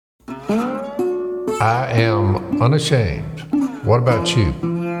I am unashamed. What about you?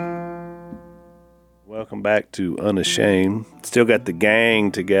 Welcome back to Unashamed. Still got the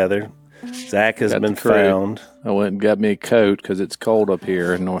gang together. Zach has been found. I went and got me a coat because it's cold up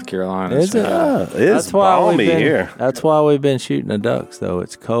here in North Carolina. Is it? It's balmy here. That's why we've been shooting the ducks, though.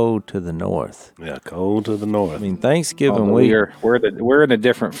 It's cold to the north. Yeah, cold to the north. I mean, Thanksgiving week. We're in a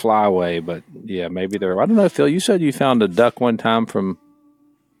different flyway, but yeah, maybe they're. I don't know, Phil. You said you found a duck one time from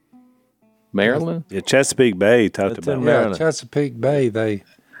Maryland. Yeah, Chesapeake Bay talked That's about in that. Maryland. Chesapeake Bay, they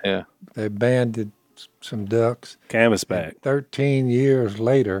banded some ducks. Canvasback. 13 years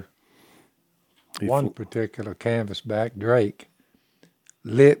later, one particular canvasback, Drake,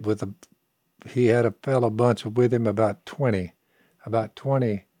 he had a fellow bunch with him, about 20. About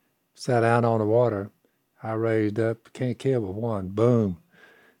 20 sat out on the water. I raised up, can't kill but one, boom.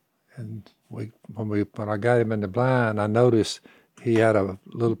 And when I got him in the blind, I noticed he had a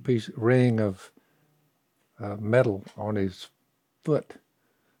little ring of metal on his foot.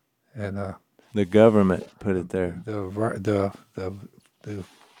 And The government put it there. the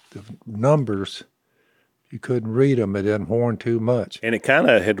numbers, you couldn't read them. It didn't worn too much. And it kind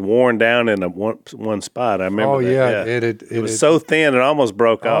of had worn down in one spot. I remember. Oh, that. yeah. It was so thin it almost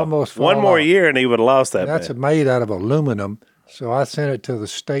broke off. Almost one fell more off. year and he would have lost that. That's made out of aluminum. So I sent it to the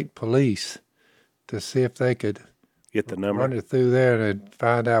state police to see if they could Get the number. run it through there and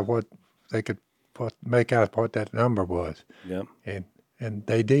find out what they could make out what that number was. Yep. And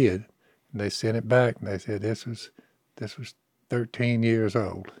they did. And they sent it back and they said this was 13 years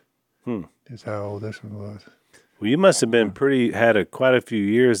old. That's how old this one was. Well, you must have been quite a few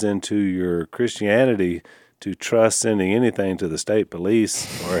years into your Christianity to trust sending anything to the state police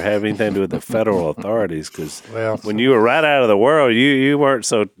or have anything to do with the federal authorities. Because when you were right out of the world, you weren't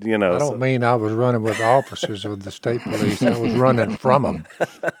so, I don't mean I was running with officers of the state police. I was running from them.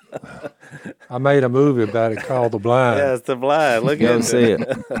 I made a movie about it called The Blind. Yeah, it's The Blind. Look Go at see it.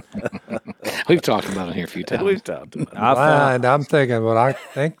 We've talked about it here a few times. We've talked about it. I'm thinking, well, I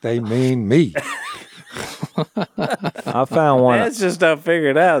think they mean me. I found one. That's just not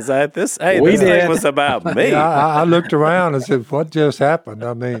figured out, Zach. This thing was about me. Yeah, I looked around and said, what just happened?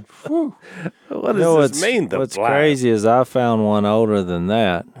 I mean, whew. What does this mean, The What's Blind? crazy is I found one older than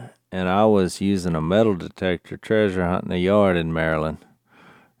that, and I was using a metal detector treasure hunting a yard in Maryland,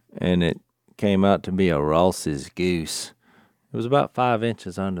 and it came out to be a Ross's goose. It was about 5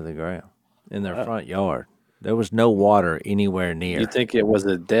 inches under the ground in their front yard. There was no water anywhere near. You think it was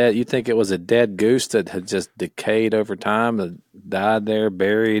a dead goose that had just decayed over time, that died there,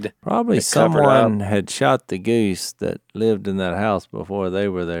 buried? Probably someone had shot the goose that lived in that house before they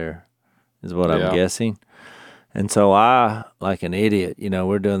were there, is what I'm guessing. And so I, like an idiot,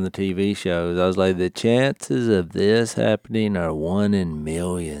 we're doing the TV shows. I was like, the chances of this happening are 1 in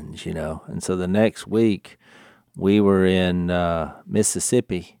millions, And so the next week, we were in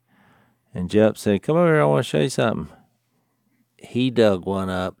Mississippi. And Jep said, come over here, I want to show you something. He dug one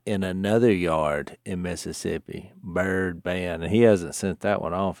up in another yard in Mississippi, bird band, and he hasn't sent that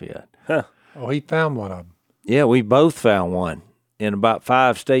one off yet. Huh. Oh, he found one of them. Yeah, we both found one in about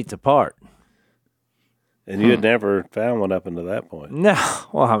 5 states apart. And you had never found one up until that point. No.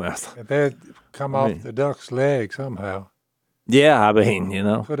 Well, I mean, They'd come off the duck's leg somehow. yeah, I mean,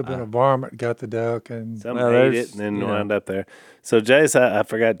 Could have been a varmint got the duck. And Some ate it and then wound up there. So, Jace, I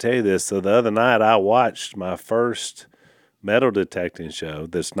forgot to tell you this. So the other night I watched my first metal detecting show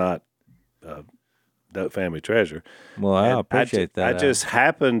that's not Duck Family Treasure. well, I appreciate that. I just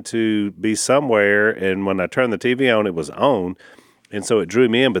happened to be somewhere, and when I turned the TV on, it was on. And so it drew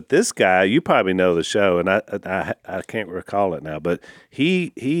me in. But this guy, you probably know the show, and I can't recall it now, but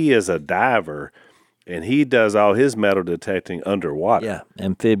he is a diver. And he does all his metal detecting underwater. Yeah,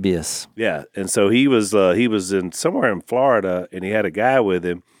 amphibious. Yeah, and so he was in somewhere in Florida, and he had a guy with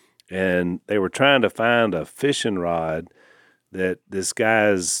him, and they were trying to find a fishing rod that this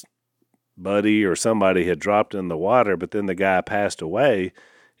guy's buddy or somebody had dropped in the water, but then the guy passed away,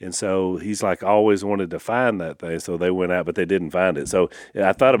 and so he's like always wanted to find that thing. So they went out, but they didn't find it. So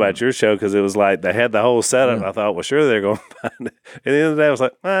I thought about your show because it was like they had the whole setup. And I thought, well, sure they're going to find it. And at the end of the day, I was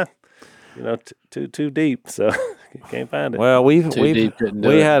like, too deep, so can't find it. Well, we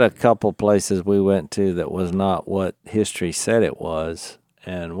it. had a couple places we went to that was not what history said it was,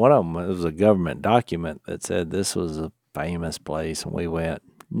 and one of them was a government document that said this was a famous place, and we went,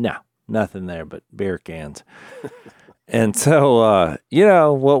 no, nothing there but beer cans. And so,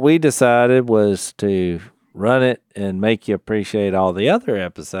 what we decided was to run it and make you appreciate all the other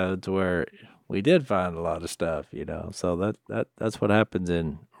episodes where we did find a lot of stuff, So that's what happens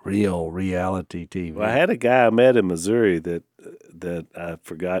in real reality TV. Well, I had a guy I met in Missouri that I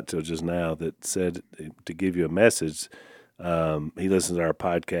forgot till just now that said to give you a message. He listens to our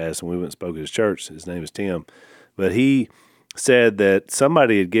podcast, and we went and spoke at his church. His name is Tim. But he said that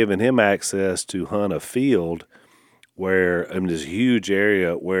somebody had given him access to hunt a field where, this huge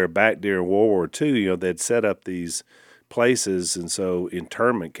area where back during World War II, they'd set up these places, and so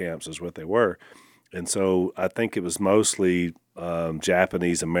internment camps is what they were. And so I think it was mostly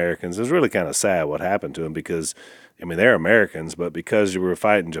Japanese Americans. It was really kind of sad what happened to them because, they're Americans, but because you were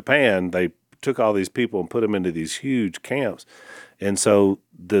fighting Japan, they took all these people and put them into these huge camps. And so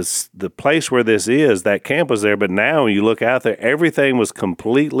the place where this is, that camp was there, but now when you look out there, everything was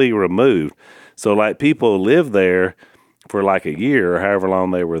completely removed. So like people lived there for like a year or however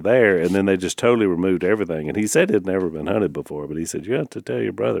long they were there, and then they just totally removed everything. And he said it had never been hunted before, but he said, you have to tell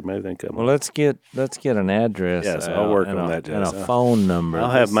your brother, maybe they can come. Well, let's get an address. Yes, I'll work on that, and Jess. a phone number.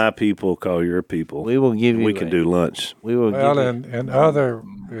 I'll have my people call your people. We will give you. We can do lunch. We will. Well, give you,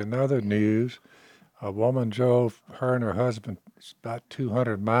 in other news, a woman drove her and her husband about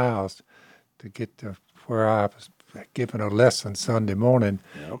 200 miles to get to where I was giving a lesson Sunday morning,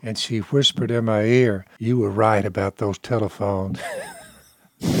 and she whispered in my ear, "You were right about those telephones."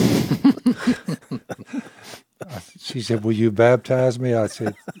 She said, "Will you baptize me?" I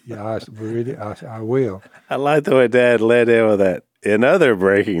said, "Yeah, I will." I like the way Dad led in with that. In other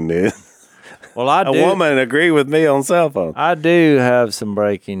breaking news, well, a woman agreed with me on cell phone. I do have some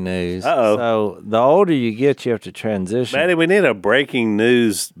breaking news. Uh-oh. So the older you get, you have to transition. Maddie, we need a breaking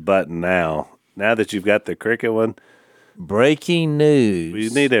news button now. Now that you've got the cricket one. Breaking news. We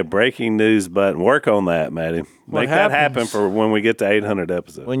need a breaking news button. Work on that, Maddie. Make that happen for when we get to 800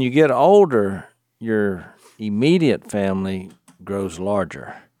 episodes. When you get older, your immediate family grows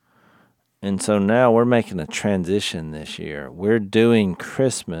larger. And so now we're making a transition this year. We're doing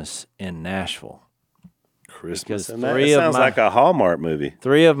Christmas in Nashville. Christmas Because in Nashville. It sounds like a Hallmark movie.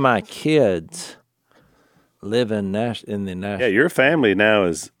 3 of my kids live in the Nashville. Yeah, your family now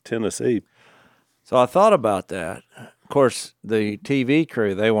is Tennessee. So I thought about that. Of course, the TV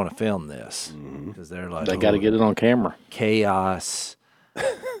crew, they want to film this because they're like, they got to get it on camera. Chaos.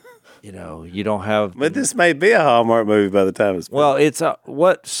 You don't have. But this may be a Hallmark movie by the time it's finished. Well, it's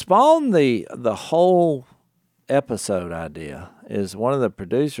what spawned the whole episode idea is one of the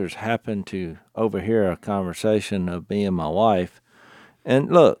producers happened to overhear a conversation of me and my wife.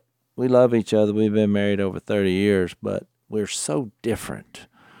 And look, we love each other. We've been married over 30 years, but we're so different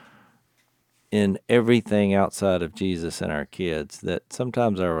in everything outside of Jesus and our kids that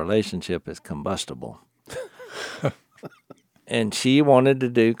sometimes our relationship is combustible. And she wanted to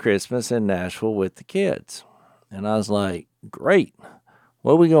do Christmas in Nashville with the kids. And I was like, great.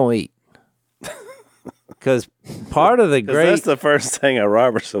 What are we going to eat? Because part of the great... That's the first thing a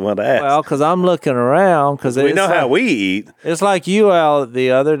Robertson would ask. Well, because I'm looking around. Because we know how we eat. It's like you, Al,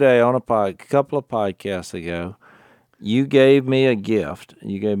 the other day on a couple of podcasts ago. You gave me a gift.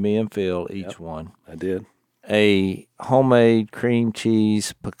 You gave me and Phil each one. I did. A homemade cream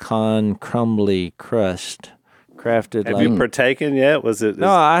cheese pecan crumbly crust crafted. Have you partaken yet? Was it? No,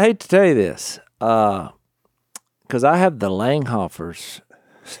 I hate to tell you this, because I have the Langhofers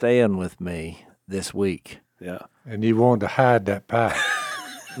staying with me this week. Yeah. And you wanted to hide that pie.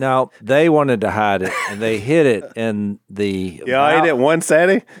 No, they wanted to hide it, and they hid it in the. Y'all ate it one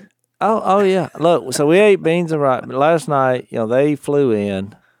Saturday? Oh yeah. Look, so we ate beans and rice. But last night, they flew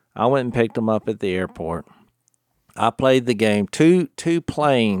in. I went and picked them up at the airport. I played the game. Two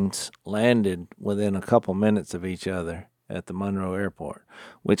planes landed within a couple minutes of each other at the Monroe Airport,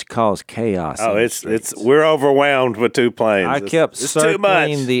 which caused chaos. Oh, it's we're overwhelmed with 2 planes. I kept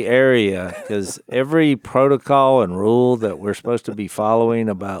circling the area because every protocol and rule that we're supposed to be following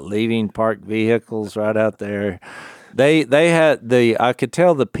about leaving parked vehicles right out there. They had I could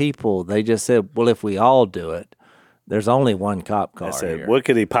tell the people, they just said, well, if we all do it, there's only one cop car here. What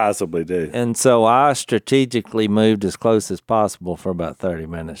could he possibly do? And so I strategically moved as close as possible for about 30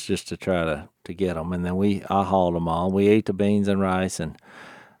 minutes just to try to get them. And then I hauled them all. We ate the beans and rice, and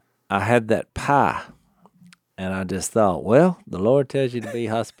I had that pie. And I just thought, well, the Lord tells you to be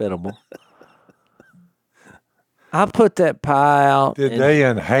hospitable. I put that pie out. Did they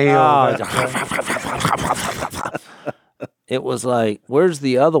inhale? It was like, where's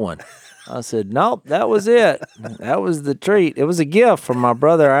the other one? I said, nope, that was it. That was the treat. It was a gift from my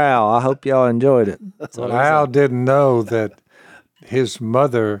brother Al. I hope y'all enjoyed it. Well, Al didn't know that his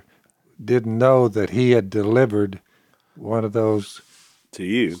mother didn't know that he had delivered one of those to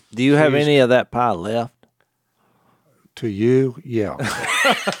you. Do you have any of that pie left? To you, yeah.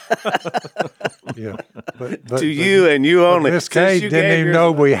 Yeah. But To you and you only. Miss Since Kate you didn't gave even yours know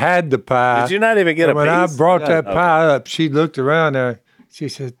away. we had the pie. Did you not even get And a when piece? I brought that Okay. pie up, she looked around there. She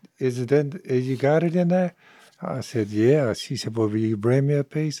said, "Is it in? You got it in there?" I said, "Yeah." She said, "Well, will you bring me a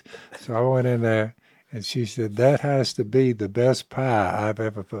piece?" So I went in there, and she said, "That has to be the best pie I've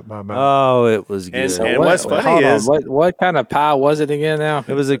ever put my mouth." Oh, it was And- good. and what's funny hold is- on, what kind of pie was it again now?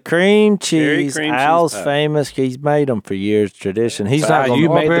 It was a cream Cherry cheese. cream cheese Al's pie. famous. He's made them for years. Tradition. He's So not Al, going you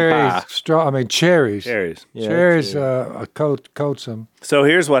to. made the Strawberries, pie. cherries. Cherries. Cherries coats them. So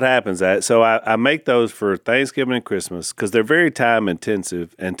here's what happens. So I make those for Thanksgiving and Christmas because they're very time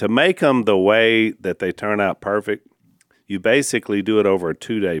intensive. And to make them the way that they turn out perfect, you basically do it over a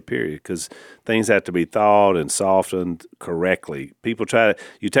 2-day period because things have to be thawed and softened correctly. People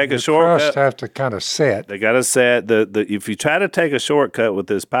you take a Crust shortcut. have to kind of set. They got to set if you try to take a shortcut with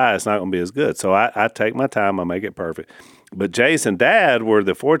this pie, it's not going to be as good. So I take my time, I make it perfect. But Jace and Dad were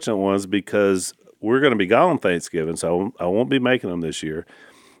the fortunate ones because we're going to be gone Thanksgiving, so I won't be making them this year.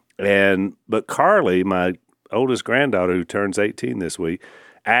 But Carly, my oldest granddaughter, who turns 18 this week,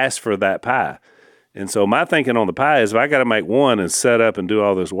 asked for that pie. And so my thinking on the pie is if I got to make one and set up and do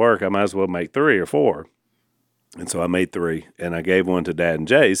all this work, I might as well make 3 or 4. And so I made 3, and I gave one to Dad and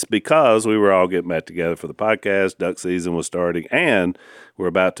Jace because we were all getting back together for the podcast. Duck season was starting, and we're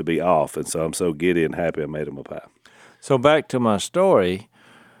about to be off. And so I'm so giddy and happy I made them a pie. So back to my story.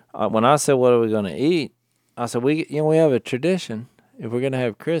 When I said, "What are we going to eat?" I said, "We have a tradition. If we're going to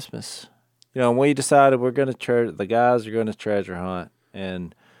have Christmas, and we decided we're going to the guys are going to treasure hunt."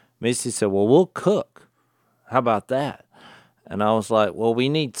 And Missy said, "Well, we'll cook. How about that?" And I was like, "Well, we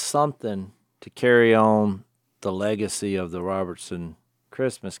need something to carry on the legacy of the Robertson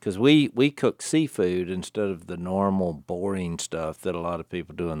Christmas because we cook seafood instead of the normal boring stuff that a lot of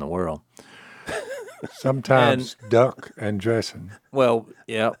people do in the world." Sometimes duck and dressing. Well,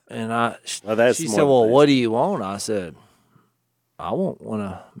 yeah, and she more said, "Well, thing. what do you want?" I said, "I want one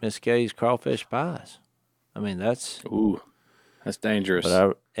of Miss Kay's crawfish pies." I mean, that's Ooh, that's dangerous.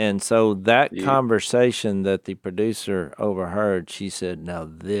 and so that conversation that the producer overheard, she said, "Now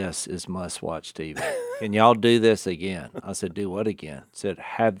this is must-watch TV. Can y'all do this again?" I said, "Do what again?" Said,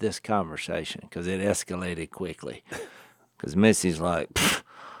 "Have this conversation," because it escalated quickly. Because Missy's like,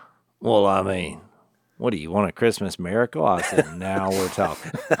 "Well, I mean, what do you want, a Christmas miracle?" I said, "Now we're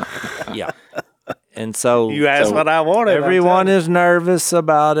talking." Yeah. And so You asked what I wanted. everyone is nervous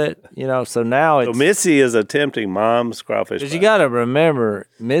about it, so now it's. So Missy is attempting mom's crawfish Because pie. you got to remember,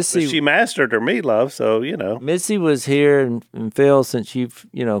 But Missy. she mastered her meatloaf, so, Missy was here, and Phil, since you've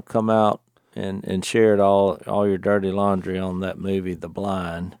come out and shared all your dirty laundry on that movie, The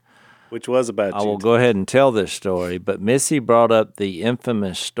Blind. which was about I you. will go ahead and tell this story, but Missy brought up the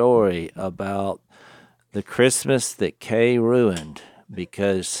infamous story about the Christmas that Kay ruined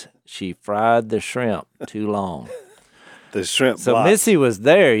because she fried the shrimp too long. The shrimp So block. Missy was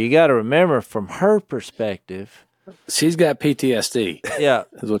there. You got to remember, from her perspective, She's got PTSD. yeah,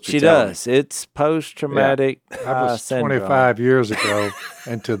 Is what you're she telling does. It's post-traumatic That was syndrome. 25 years ago,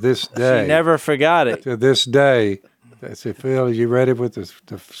 and to this day, She never forgot it. to this day, I said, "Phil, are you ready with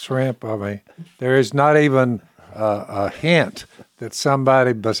the shrimp?" I mean, there is not even a hint that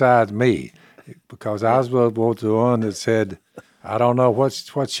somebody besides me, because I was the one that said, "I don't know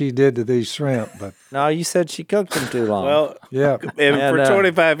what she did to these shrimp," but No, you said she cooked them too long. Well, yeah, and for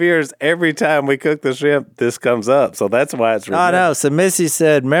 25 years, every time we cook the shrimp, this comes up. So that's why it's I know. So Missy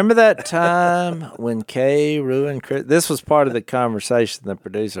said, "Remember that time when Kay ruined Chris?" This was part of the conversation the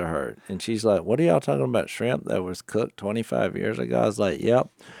producer heard. And she's like, "What are y'all talking about, shrimp that was cooked 25 years ago?" I was like, "Yep.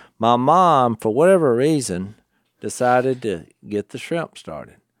 My mom, for whatever reason, decided to get the shrimp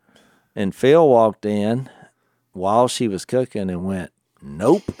started." And Phil walked in while she was cooking and went,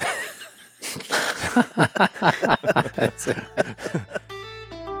 "Nope."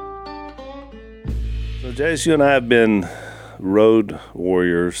 So, Jace, you and I have been road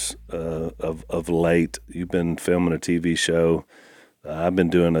warriors of late. You've been filming a TV show. I've been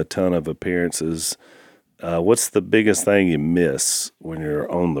doing a ton of appearances. What's the biggest thing you miss when you're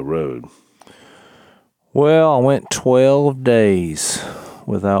on the road? Well, I went 12 days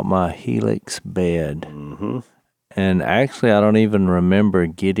without my Helix bed. Mm-hmm. And actually, I don't even remember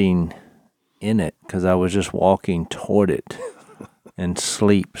getting in it because I was just walking toward it and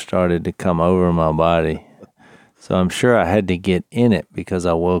sleep started to come over my body. So I'm sure I had to get in it because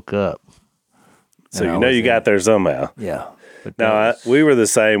I woke up. So you got there somehow. Yeah. But No, we were the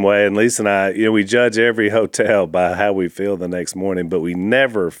same way, and Lisa and I, we judge every hotel by how we feel the next morning, but we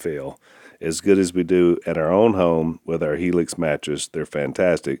never feel as good as we do at our own home with our Helix mattress. They're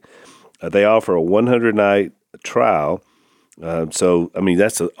fantastic. They offer a 100-night trial, So, I mean,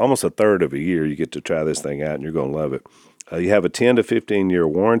 that's almost a third of a year you get to try this thing out, and you're going to love it. You have a 10 to 15-year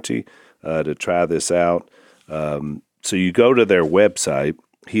warranty to try this out. So you go to their website,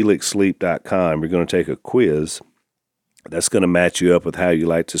 helixsleep.com. You're going to take a quiz. That's going to match you up with how you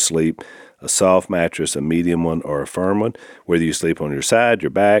like to sleep, a soft mattress, a medium one, or a firm one, whether you sleep on your side, your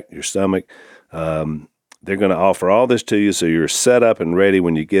back, your stomach. They're going to offer all this to you so you're set up and ready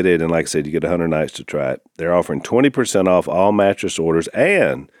when you get it. And like I said, you get 100 nights to try it. They're offering 20% off all mattress orders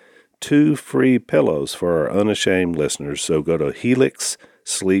and 2 free pillows for our unashamed listeners. So go to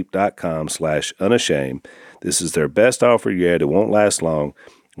helixsleep.com/unashamed. This is their best offer yet. It won't last long.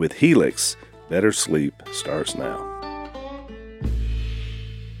 With Helix, better sleep starts now.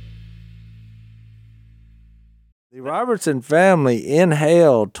 The Robertson family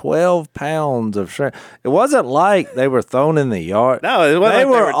inhaled 12 pounds of shrimp. It wasn't like they were thrown in the yard. No, it wasn't. They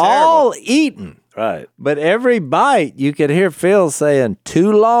like were all eaten. Right. But every bite, you could hear Phil saying,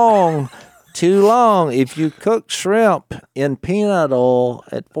 too long, too long. If you cook shrimp in peanut oil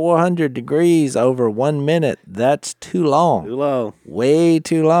at 400 degrees over 1 minute, that's too long. Too long. Way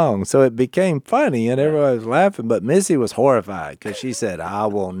too long. So it became funny, and everybody was laughing. But Missy was horrified because she said, I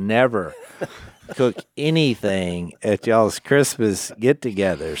will never cook anything at y'all's Christmas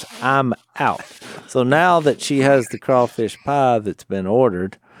get-togethers. I'm out. So now that she has the crawfish pie that's been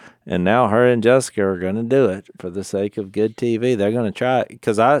ordered, and now her and Jessica are going to do it for the sake of good TV. They're going to try it.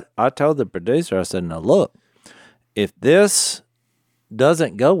 Because I told the producer, I said, now look, if this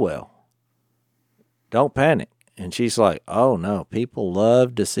doesn't go well, don't panic. And she's like, oh, no, people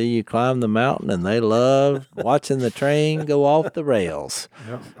love to see you climb the mountain, and they love watching the train go off the rails.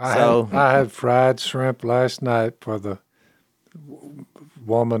 Yep. I had fried shrimp last night for the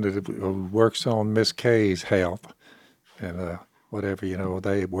woman that works on Miss Kay's health. And whatever,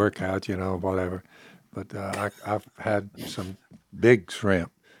 they work out, whatever. But I've had some big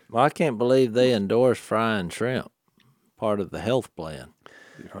shrimp. Well, I can't believe they endorse frying shrimp, part of the health plan.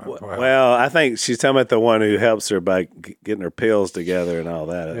 Well, I think she's talking about the one who helps her by getting her pills together and all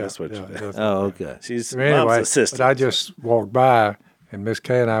that. That's what. Oh, okay. She's anyway, mom's assistant. But I just walked by, and Miss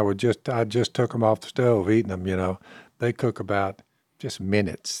Kay and I I just took them off the stove, eating them. They cook about just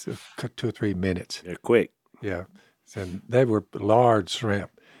minutes, 2 or 3 minutes. They're quick. Yeah, and they were large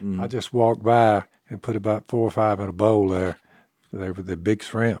shrimp. I just walked by and put about 4 or 5 in a bowl there. They were the big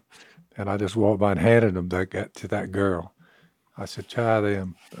shrimp, and I just walked by and handed them to that girl. I said, try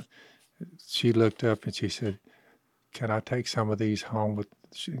them. She looked up and she said, can I take some of these home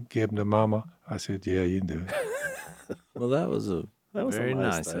give them to Mama? I said, yeah, you can do it. Well, that was very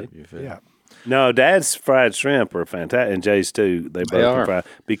nice thing. of you, Phil. Yeah. No, Dad's fried shrimp are fantastic, and Jay's too. They both are fried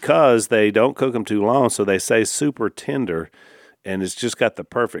because they don't cook them too long, so they stay super tender, and it's just got the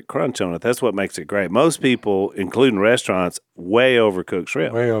perfect crunch on it. That's what makes it great. Most people, including restaurants, way overcook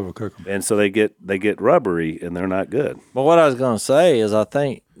shrimp. Way overcook them. And so they get rubbery, and they're not good. But what I was going to say is I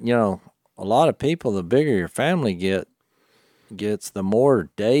think, a lot of people, the bigger your family gets, the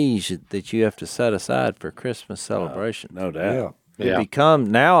more days that you have to set aside for Christmas celebration. No doubt. It becomes,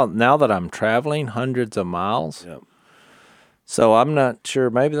 now that I'm traveling hundreds of miles, so I'm not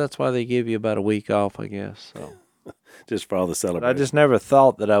sure. Maybe that's why they give you about a week off, I guess. So. Just for all the celebration. I just never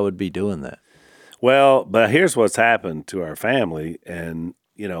thought that I would be doing that. Well, but here's what's happened to our family, and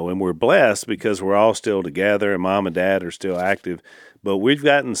we're blessed because we're all still together, and Mom and Dad are still active. But we've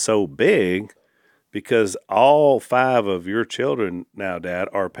gotten so big because all 5 of your children now, Dad,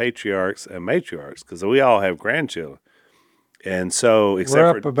 are patriarchs and matriarchs because we all have grandchildren, and so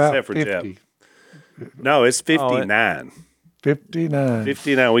except for 50. Jeff. No, it's 59. 59.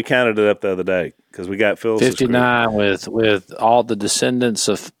 59. We counted it up the other day because we got Phyllis. 59 with all the descendants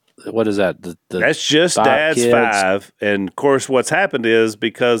of, what is that? That's just Dad's kids. 5. And, of course, what's happened is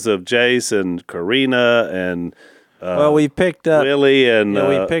because of Jace and Karina and we picked up Willie and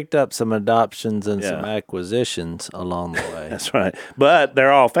we picked up some adoptions and some acquisitions along the way. That's right. But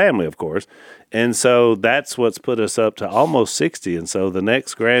they're all family, of course. And so that's what's put us up to almost 60. And so the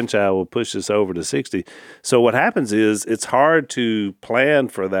next grandchild will push us over to 60. So what happens is it's hard to plan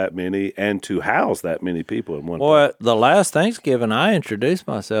for that many and to house that many people in one place. The last Thanksgiving, I introduced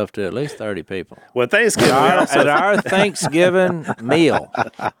myself to at least 30 people. Well, Thanksgiving. At our Thanksgiving meal,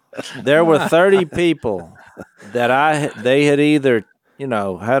 there were 30 people that they had either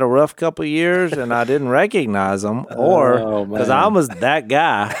had a rough couple of years and I didn't recognize them, or because I was that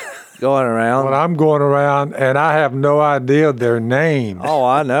guy going around. Well, I'm going around and I have no idea their names. Oh,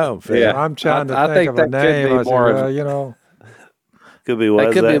 I know. Yeah. I'm trying to think of a name. I said, could be what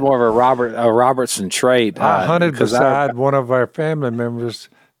that could be more of a Robertson trait. I hunted beside one of our family members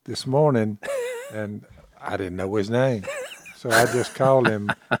this morning, and I didn't know his name. so I just called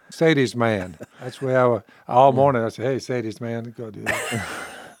him Sadie's man. That's where all morning I said, "Hey, Sadie's man, go do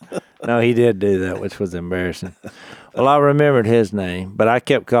that." No, he did do that, which was embarrassing. Well, I remembered his name, but I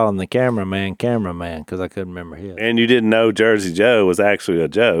kept calling the cameraman, because I couldn't remember his. And you didn't know Jersey Joe was actually a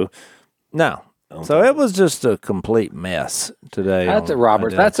Joe. No. So it was just a complete mess today. That's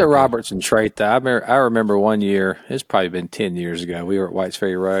a Robertson trait, though. I remember one year, it's probably been 10 years ago, we were at Whites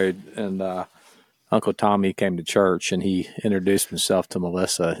Ferry Road, and Uncle Tommy came to church, and he introduced himself to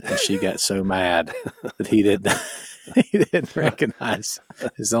Melissa, and she got so mad that he didn't recognize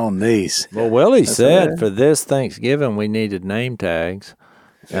his own niece. Well, Willie said for this Thanksgiving we needed name tags.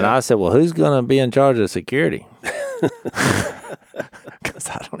 And I said, well, who's going to be in charge of security? Because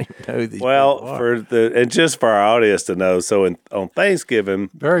I don't even know these people and just for our audience to know, so on Thanksgiving,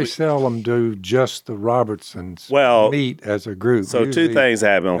 very seldom do just the Robertsons meet as a group. So usually, two things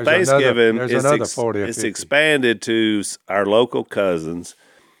happen on Thanksgiving. It's expanded to our local cousins,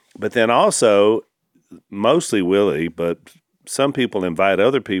 but then also mostly Willie, but some people invite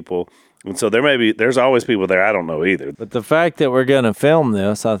other people. And so there's always people there I don't know either. But the fact that we're going to film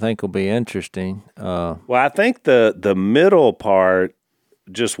this, I think, will be interesting. Well, I think the middle part,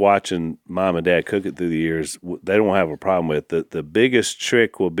 just watching Mom and Dad cook it through the years, they don't have a problem with. The biggest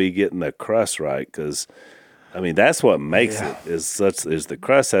trick will be getting the crust right, because I mean, that's what makes it is the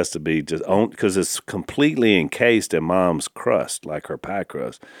crust has to be just on, because it's completely encased in Mom's crust, like her pie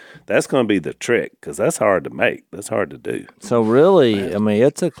crust. That's going to be the trick, because that's hard to make. That's hard to do. So really, I mean,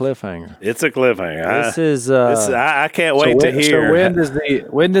 it's a cliffhanger. It's a cliffhanger. I can't wait to hear. So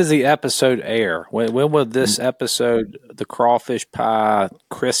when does the episode air? When will this episode, the crawfish pie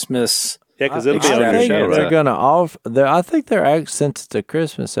Christmas? Yeah, because it'll be on your show, right? They're going to offer. I think they're since it's a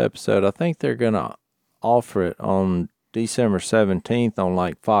Christmas episode. I think they're going to offer it on December 17th on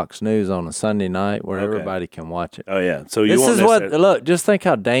like Fox News on a Sunday night where everybody can watch it. Oh yeah. So look, just think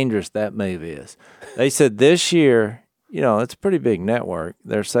how dangerous that move is. They said this year, it's a pretty big network.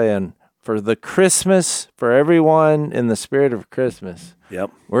 They're saying for the Christmas, for everyone in the spirit of Christmas,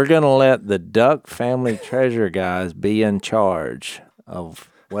 we're going to let the Duck Family Treasure guys be in charge of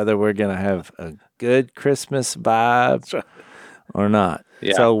whether we're going to have a good Christmas vibe or not.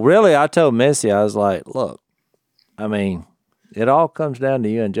 Yeah. So really, I told Missy, I was like, look, I mean, it all comes down to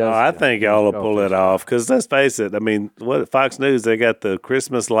you and Jessica. Oh, I think y'all will pull it off, because let's face it. I mean, Fox News, they got the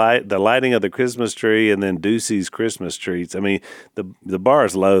Christmas the lighting of the Christmas tree, and then Ducey's Christmas treats. I mean, the bar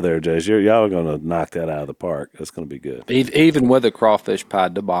is low there, Jess. Y'all are going to knock that out of the park. That's going to be good. Even with the crawfish pie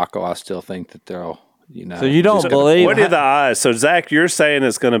debacle, I still think that they'll. So you don't believe? What are the odds? So Zach, you're saying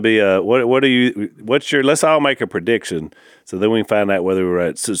it's going to be let's all make a prediction, so then we can find out whether we're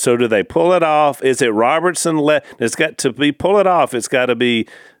right. So do they pull it off? Is it Robertson? It's got to be pull it off. It's got to be.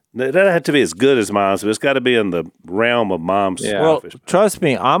 It doesn't have to be as good as Mom's, but it's got to be in the realm of Mom's. Yeah. Well, trust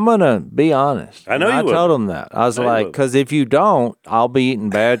me, I'm gonna be honest. I know you would. I told them that. I was like, because if you don't, I'll be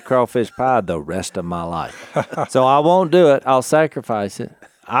eating bad crawfish pie the rest of my life. So I won't do it. I'll sacrifice it.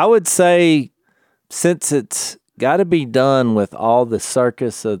 I would say, since it's got to be done with all the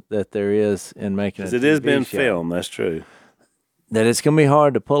circus that there is in making it, it has been filmed. That's true. That it's going to be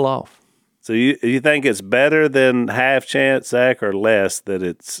hard to pull off. So you think it's better than Half Chance, Zach, or less that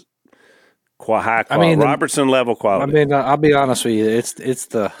it's high quality, Robertson level quality? I mean, I'll be honest with you. It's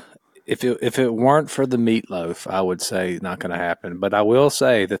the if it weren't for the meatloaf, I would say not going to happen. But I will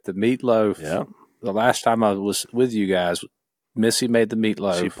say that the meatloaf. Yeah. The last time I was with you guys, Missy made the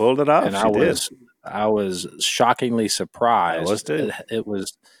meatloaf. She pulled it off. And I was shockingly surprised. It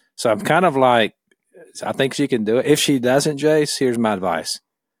was so. I'm kind of like, I think she can do it. If she doesn't, Jace, here's my advice: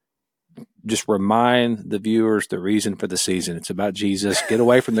 just remind the viewers the reason for the season. It's about Jesus. Get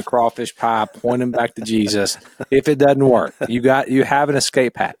away from the crawfish pie. Point them back to Jesus. If it doesn't work, you have an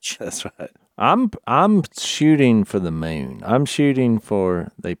escape hatch. That's right. I'm shooting for the moon. I'm shooting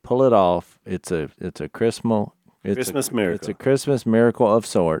for they pull it off. It's a Christmas miracle. It's a Christmas miracle of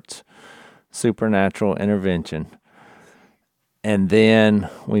sorts. Supernatural intervention, and then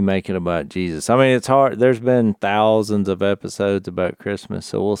we make it about Jesus. I mean, it's hard. There's been thousands of episodes about Christmas,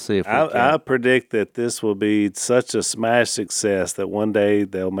 so we'll see if I predict that this will be such a smash success that one day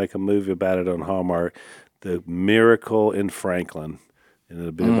they'll make a movie about it on Hallmark, The Miracle in Franklin, and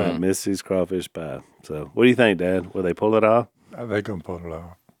it'll be about Missy's crawfish pie. So what do you think, Dad? Will they pull it off? They're going to pull it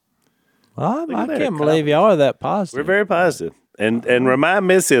off. Well, I can't believe y'all are that positive. We're very positive. And remind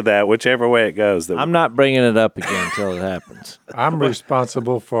Missy of that, whichever way it goes. I'm not bringing it up again until it happens. I'm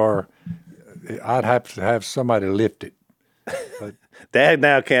responsible for. I'd have to have somebody lift it. But Dad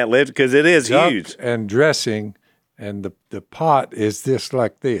now can't lift it because it is huge. And dressing, and the pot is just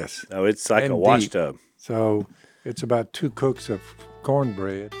like this. Oh, it's like a wash tub. So It's about 2 cooks of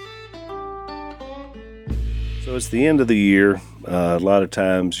cornbread. So it's the end of the year. A lot of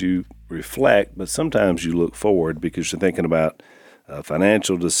times you reflect, but sometimes you look forward because you're thinking about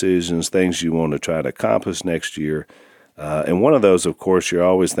financial decisions, things you want to try to accomplish next year. And one of those, of course, you're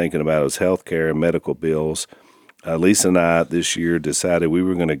always thinking about is healthcare and medical bills. Lisa and I this year decided we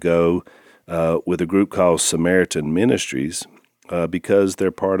were going to go with a group called Samaritan Ministries because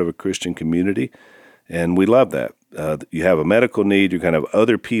they're part of a Christian community, and we love that. You have a medical need, you kind of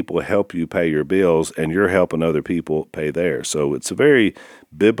other people help you pay your bills, and you're helping other people pay theirs. So it's a very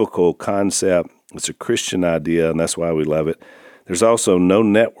biblical concept. It's a Christian idea, and that's why we love it. There's also no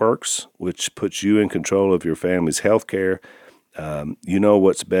networks, which puts you in control of your family's health care. You know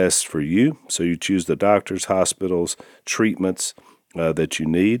what's best for you, so you choose the doctors, hospitals, treatments that you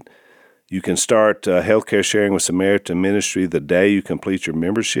need. You can start healthcare sharing with Samaritan Ministry the day you complete your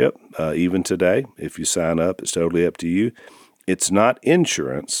membership, even today. If you sign up, it's totally up to you. It's not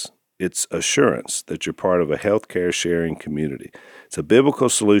insurance, it's assurance that you're part of a healthcare sharing community. It's a biblical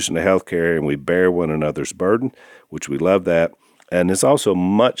solution to healthcare, and we bear one another's burden, which we love that. And it's also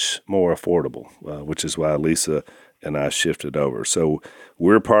much more affordable, which is why Lisa and I shifted over. So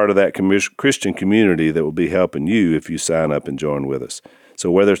we're part of that Christian community that will be helping you if you sign up and join with us. So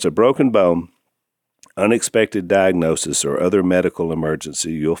whether it's a broken bone, unexpected diagnosis, or other medical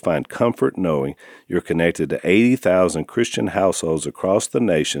emergency, you'll find comfort knowing you're connected to 80,000 Christian households across the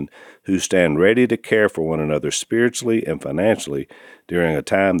nation who stand ready to care for one another spiritually and financially during a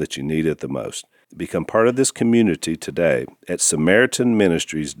time that you need it the most. Become part of this community today at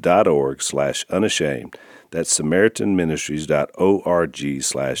SamaritanMinistries.org/unashamed. That's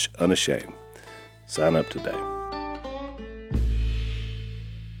SamaritanMinistries.org/unashamed. Sign up today.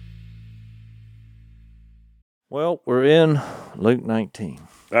 Well, we're in Luke 19.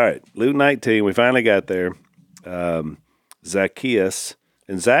 All right, Luke 19. We finally got there. Zacchaeus.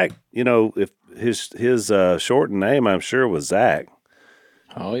 And Zach, if his shortened name, I'm sure, was Zach.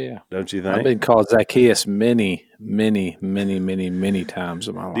 Oh, yeah. Don't you think? I've been called Zacchaeus many times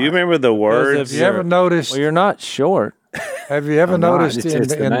in my life. Do you remember the words? Have you ever noticed? Well, you're not short. Have you ever noticed in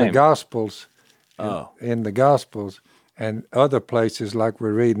the Gospels, in the Gospels and other places like we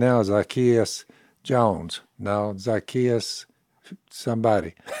read now, Zacchaeus Jones? No, Zacchaeus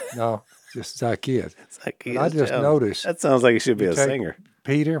somebody. No, just Zacchaeus. Zacchaeus I just Jones. noticed. That sounds like he should be a singer.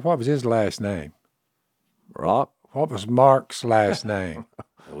 Peter, what was his last name? Rock. What was Mark's last name?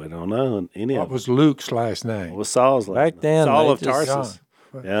 We don't know any What of them. was Luke's last name? What was Saul's last name? Back then, Saul they of just- Tarsus.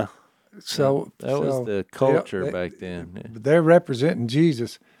 Yeah. So That was the culture back then. Yeah. They're representing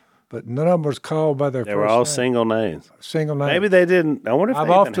Jesus, but none of them was called by their They first were all name. single names. Single name. Maybe they didn't. I wonder if I've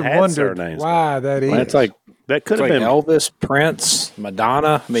they even often had wondered surnames. why that is. It's like That could It's have like been Elvis, Prince,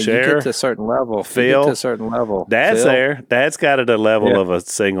 Madonna. I mean, Cher, you get to a certain level. Phil. You get to a certain level. Dad's Phil. there. Dad's got it at a level of a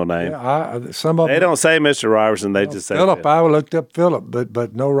single name. Yeah, some of They them. don't say Mr. Robertson. They just say Philip. Phil. I looked up Philip,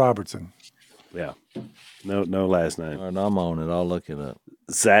 but no Robertson. Yeah. No last name. All right, I'm on it. I'll look it up.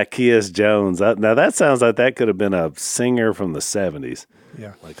 Zacchaeus Jones. Now that sounds like that could have been a singer from the 70s.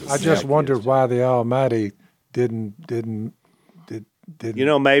 Yeah, Like a I just Zacchaeus wondered why the Almighty didn't.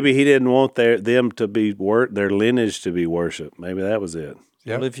 Maybe he didn't want them to be their lineage to be worshipped. Maybe that was it.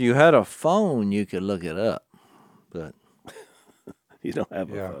 Yep. Well, if you had a phone, you could look it up. But You don't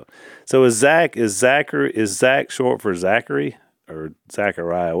have a phone. So is Zach short for Zachary or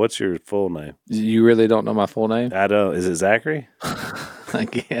Zachariah? What's your full name? You really don't know my full name? I don't. Is it Zachary?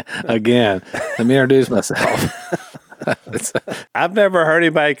 Again, let me introduce myself. I've never heard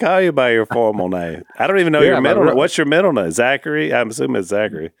anybody call you by your formal name. I don't even know your middle name. What's your middle name? Zachary? I'm assuming it's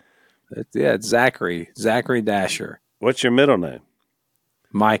Zachary. It's Zachary. Zachary Dasher. What's your middle name?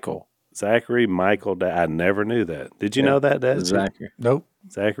 Michael. Zachary Michael. I never knew that. Did you know that, Dad? Zachary. Nope.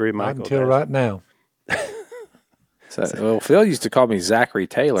 Zachary Not Michael. until Dasher. right now. Well, Phil used to call me Zachary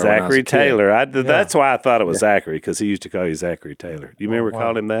Taylor. when I was a Zachary kid. Taylor. That's why I thought it was Zachary, because he used to call you Zachary Taylor. Do you remember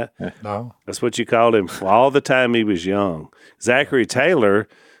calling him that? No. That's what you called him all the time he was young. Zachary Taylor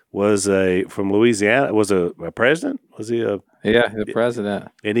was from Louisiana. Was a president? Was he a? Yeah, the president.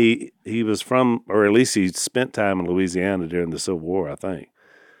 And he was from, or at least he spent time in Louisiana during the Civil War, I think.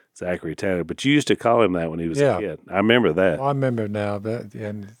 Zachary Taylor. But you used to call him that when he was a kid. I remember that. Well, I remember now that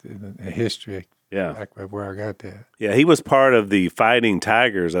in history. Yeah. Exactly where I got that. Yeah, he was part of the Fighting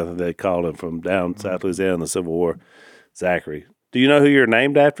Tigers, I think they called him, from down South Louisiana in the Civil War. Zachary. Do you know who you're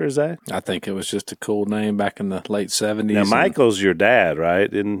named after, Zach? I think it was just a cool name back in the late 70s. Now, Michael's your dad,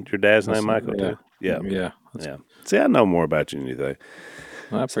 right? Isn't your dad's name Michael, too? Yeah. Yeah. See, I know more about you than you think.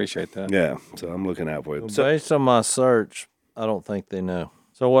 I appreciate that. Yeah, so I'm looking out for you. so based on my search, I don't think they know.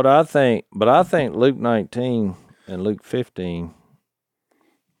 So what I think Luke 19 and Luke 15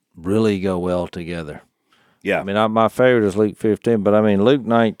 really go well together. Yeah. I mean, my favorite is Luke 15, but I mean, Luke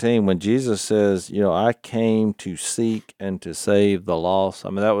 19, when Jesus says, I came to seek and to save the lost. I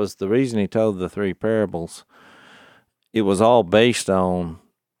mean, that was the reason he told the three parables. It was all based on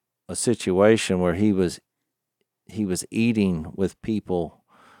a situation where he was eating with people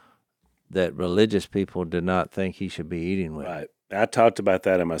that religious people did not think he should be eating with. Right. I talked about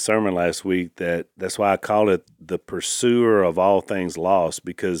that in my sermon last week. That's why I call it the pursuer of all things lost,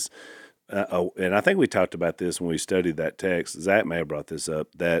 because and I think we talked about this when we studied that text. Zach may have brought this up,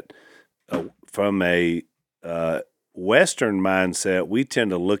 that from a Western mindset, we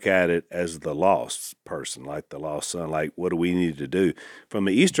tend to look at it as the lost person, like the lost son, like what do we need to do? From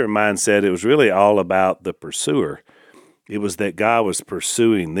an Eastern mindset, it was really all about the pursuer. It was that God was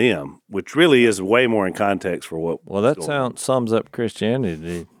pursuing them, which really is way more in context for what. Well, that sums up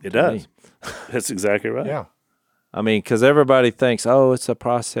Christianity. It does. That's exactly right. Yeah. I mean, because everybody thinks, it's a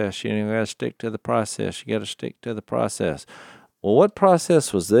process. You got to stick to the process. You got to stick to the process. Well, what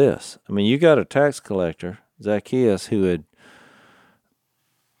process was this? I mean, you got a tax collector, Zacchaeus, who had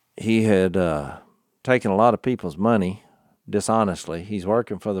taken a lot of people's money dishonestly. He's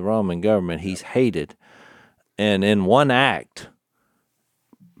working for the Roman government. He's hated. And in one act,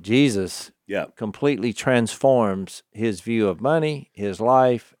 Jesus completely transforms his view of money, his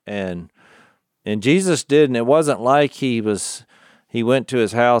life, and Jesus didn't. It wasn't like he went to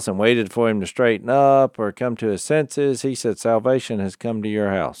his house and waited for him to straighten up or come to his senses. He said, salvation has come to your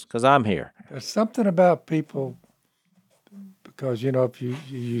house because I'm here. There's something about people, because, if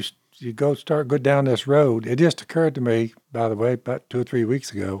you go down this road, it just occurred to me, by the way, about 2 or 3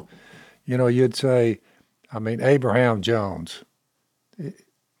 weeks ago, you'd say, Abraham Jones, it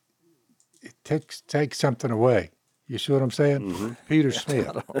takes something away. You see what I'm saying? Mm-hmm. Peter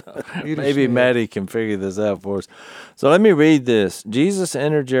Smith. Maybe Maddie can figure this out for us. So let me read this. Jesus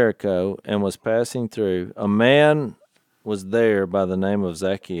entered Jericho and was passing through. A man was there by the name of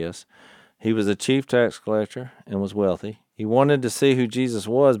Zacchaeus. He was a chief tax collector and was wealthy. He wanted to see who Jesus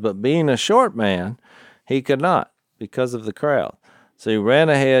was, but being a short man, he could not because of the crowd. So he ran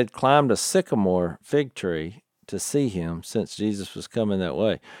ahead, climbed a sycamore fig tree to see him, since Jesus was coming that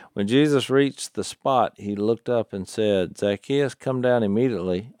way. When Jesus reached the spot, he looked up and said, Zacchaeus, come down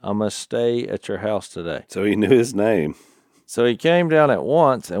immediately. I must stay at your house today. So he knew his name. So he came down at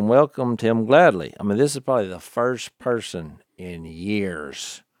once and welcomed him gladly. I mean, this is probably the first person in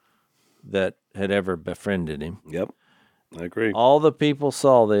years that had ever befriended him. Yep, I agree. All the people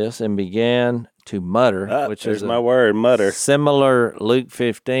saw this and began to mutter, which is my word, mutter. Similar Luke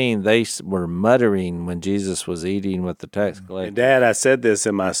 15, they were muttering when Jesus was eating with the tax collector. And Dad, I said this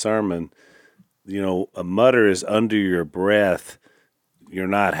in my sermon. A mutter is under your breath. You're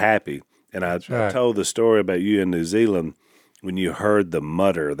not happy. And I told the story about you in New Zealand when you heard the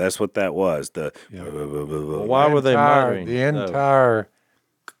mutter. That's what that was. Well, why were they muttering? The entire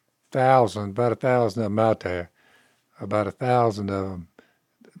about 1,000 of them out there, about 1,000 of them.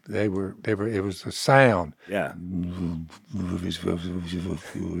 It was a sound. Yeah. You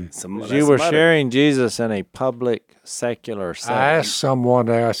were sharing Jesus in a public, secular setting. I asked someone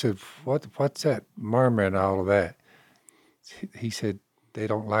there, I said, what's that murmur and all of that? He said, they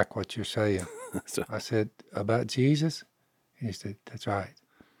don't like what you're saying. I said, about Jesus? He said, that's right.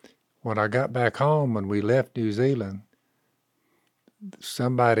 When I got back home, when we left New Zealand,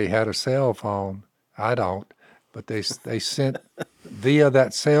 somebody had a cell phone. I don't. But they sent via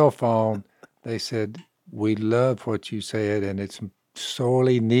that cell phone, they said, we love what you said, and it's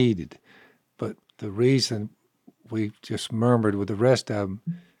sorely needed. But the reason we just murmured with the rest of them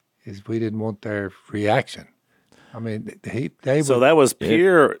is we didn't want their reaction. I mean, they so that was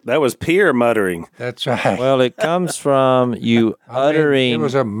peer muttering. That's right. Well, it comes from you uttering. It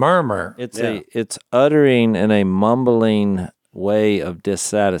was a murmur. It's uttering in a mumbling way of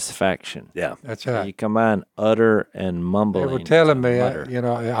dissatisfaction. Yeah, that's right. So you combine utter and mumbling. They were telling me,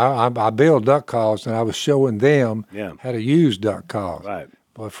 I build duck calls, and I was showing them how to use duck calls. Right.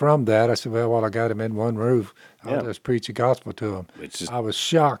 But from that, I said, well, I got them in one roof. I'll just preach the gospel to them. I was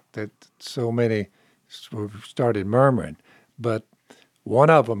shocked that so many started murmuring. But one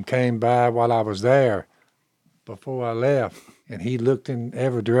of them came by while I was there before I left, and he looked in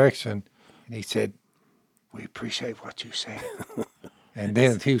every direction, and he said, we appreciate what you said. And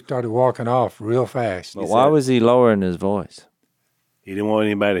then he started walking off real fast. But why was he lowering his voice? He didn't want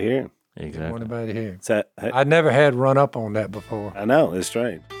anybody to hear him. Exactly. Didn't want anybody to hear him. I never had run up on that before. I know, it's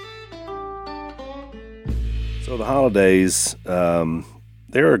strange. So the holidays,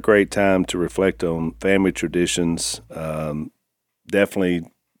 they're a great time to reflect on family traditions. Definitely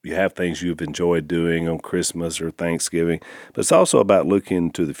you have things you've enjoyed doing on Christmas or Thanksgiving, but it's also about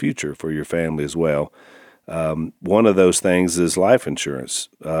looking to the future for your family as well. One of those things is life insurance,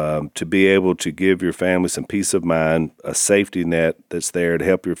 to be able to give your family some peace of mind, a safety net that's there to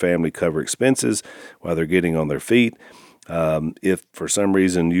help your family cover expenses while they're getting on their feet. If for some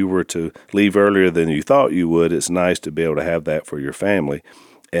reason you were to leave earlier than you thought you would, it's nice to be able to have that for your family.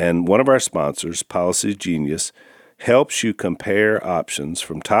 And one of our sponsors, Policy Genius, helps you compare options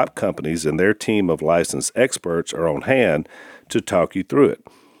from top companies, and their team of licensed experts are on hand to talk you through it.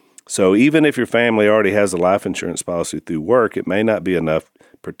 So even if your family already has a life insurance policy through work, it may not be enough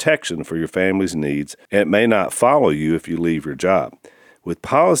protection for your family's needs, and it may not follow you if you leave your job. With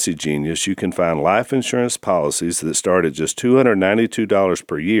Policy Genius, you can find life insurance policies that start at just $292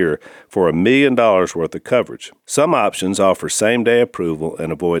 per year for $1 million worth of coverage. Some options offer same-day approval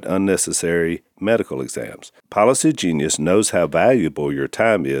and avoid unnecessary medical exams. Policy Genius knows how valuable your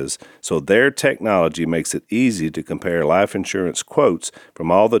time is, so their technology makes it easy to compare life insurance quotes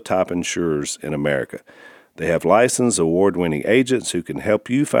from all the top insurers in America. They have licensed, award-winning agents who can help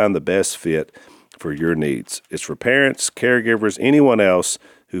you find the best fit for your needs. It's for parents, caregivers, anyone else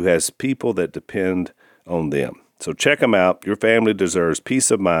who has people that depend on them. So check them out. Your family deserves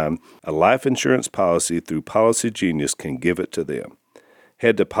peace of mind. A life insurance policy through Policy Genius can give it to them.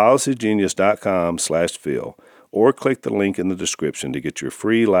 Head to policygenius.com/Phil or click the link in the description to get your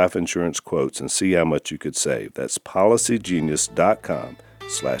free life insurance quotes and see how much you could save. That's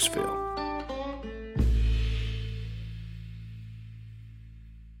policygenius.com/Phil.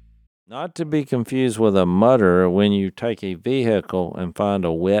 Not to be confused with a mutter when you take a vehicle and find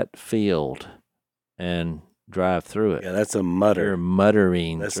a wet field and drive through it. Yeah, that's a mutter. You're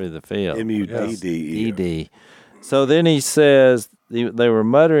muttering through the field. M-U-D-D-E. So then he says they were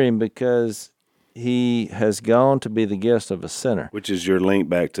muttering because he has gone to be the guest of a sinner. Which is your link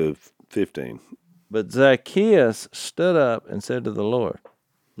back to 15. But Zacchaeus stood up and said to the Lord,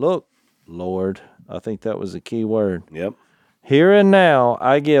 "Look, Lord," I think that was the key word. Yep. "Here and now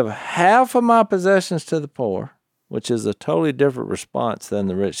I give half of my possessions to the poor," which is a totally different response than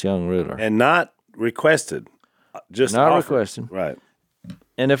the rich young ruler. And not requested, just not offered. requested. Right.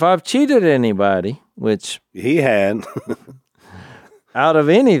 "And if I've cheated anybody," which he had, "out of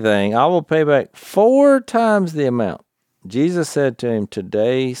anything, I will pay back 4 times the amount." Jesus said to him,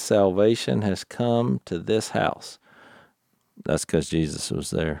 "Today salvation has come to this house." That's because Jesus was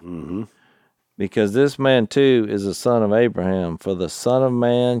there. Mm-hmm. "Because this man too is a son of Abraham, for the Son of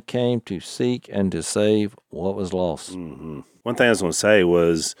Man came to seek and to save what was lost." Mm-hmm. One thing I was going to say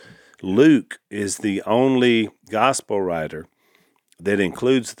was Luke is the only gospel writer that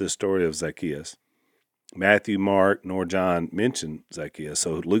includes the story of Zacchaeus. Matthew, Mark, nor John mention Zacchaeus,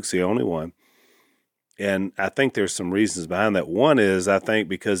 so Luke's the only one. And I think there's some reasons behind that. One is, I think,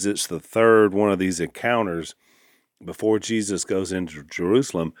 because it's the third one of these encounters before Jesus goes into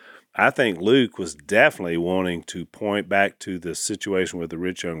Jerusalem. I think Luke was definitely wanting to point back to the situation with the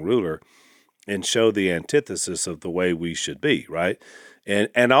rich young ruler and show the antithesis of the way we should be, right?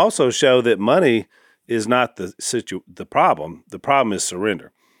 And also show that money is not the problem. The problem is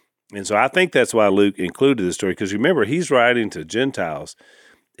surrender. And so I think that's why Luke included this story, because remember, he's writing to Gentiles,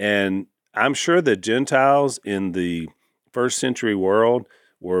 and I'm sure that Gentiles in the first century world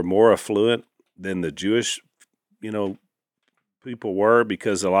were more affluent than the Jewish, people were,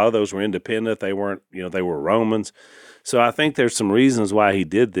 because a lot of those were independent. They weren't, they were Romans. So I think there's some reasons why he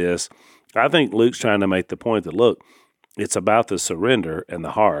did this. I think Luke's trying to make the point that, look, it's about the surrender and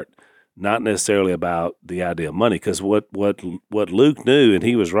the heart, not necessarily about the idea of money. Because what Luke knew, and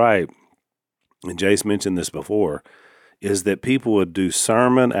he was right, and Jace mentioned this before, is that people would do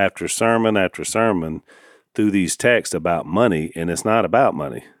sermon after sermon after sermon through these texts about money, and it's not about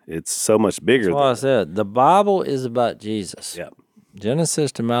money. It's so much bigger. That's why I said the Bible is about Jesus. Yeah.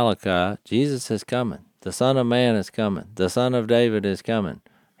 Genesis to Malachi, Jesus is coming. The Son of Man is coming. The Son of David is coming.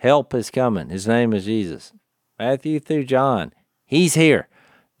 Help is coming. His name is Jesus. Matthew through John, he's here.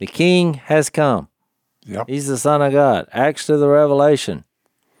 The King has come. Yep. He's the Son of God. Acts to the Revelation,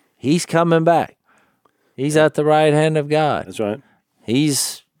 he's coming back. He's at the right hand of God. That's right.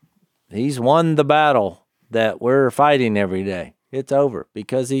 He's won the battle that we're fighting every day. It's over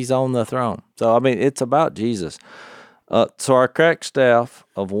because he's on the throne. So, it's about Jesus. So our crack staff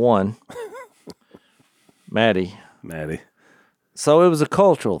of 1, Maddie. So it was a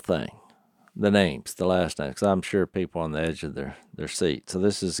cultural thing, the names, the last names, because I'm sure people on the edge of their seat. So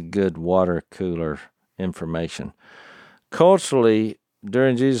this is good water cooler information. Culturally,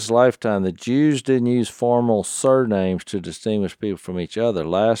 during Jesus' lifetime, the Jews didn't use formal surnames to distinguish people from each other.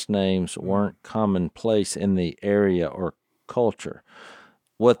 Last names weren't commonplace in the area or culture.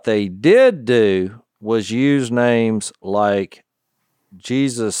 what they did do was use names like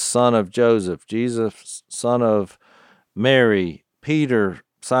Jesus, son of Joseph, Jesus, son of Mary, Peter,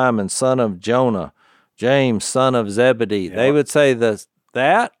 Simon, son of Jonah, James, son of Zebedee. Yep. They would say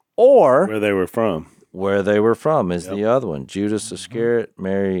that or where they were from. Where they were from is the other one. Judas Iscariot,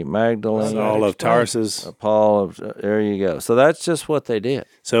 Mary Magdalene, Saul of Tarsus, Paul of. There you go. So that's just what they did.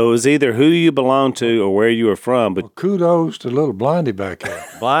 So it was either who you belonged to or where you were from. But kudos to little Blondie back there.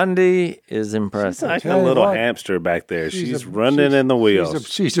 Blondie is impressive. She's like a little hamster back there. She's running in the wheels.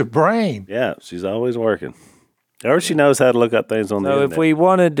 She's a brain. Yeah, she's always working. Or she knows how to look up things on the internet. So if we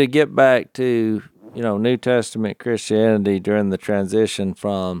wanted to get back to New Testament Christianity during the transition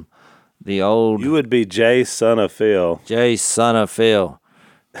from the old... You would be Jay, son of Phil. Jay, son of Phil.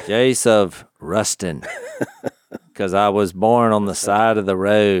 Jace of Ruston. Because I was born on the side of the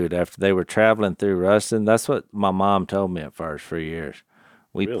road after they were traveling through Ruston. That's what my mom told me at first for years.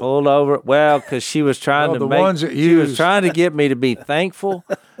 We pulled over. Well, because she was trying was trying to get me to be thankful.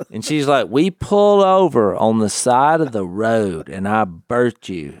 And she's like, we pull over on the side of the road and I birthed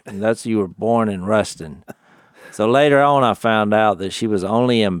you. And you were born in Ruston. So later on, I found out that she was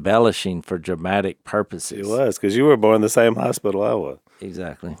only embellishing for dramatic purposes. She was, because you were born in the same hospital I was.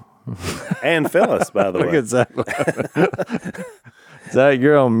 Exactly. And Phyllis, by the way. Exactly. Zach,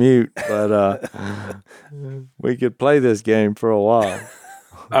 you're on mute, but we could play this game for a while.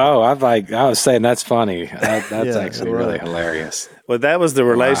 Oh, I was saying that's funny. That's actually really hilarious. Well, that was the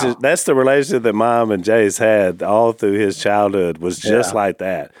relation. Wow. That's the relationship that Mom and Jay's had all through his childhood. Was just like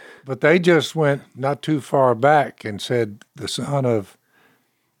that. But they just went not too far back and said the son of.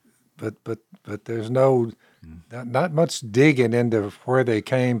 But there's not much digging into where they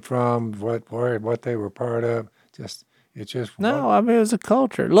came from, what they were part of. It was a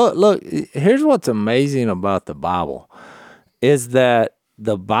culture. Look. Here's what's amazing about the Bible, is that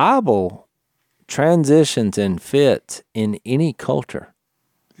the Bible transitions and fits in any culture.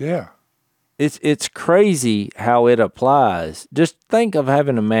 Yeah. It's crazy how it applies. Just think of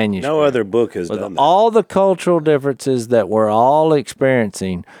having a manuscript. No other book has done that. All the cultural differences that we're all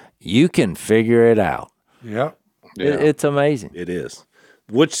experiencing, you can figure it out. Yep. Yeah. It's amazing. It is.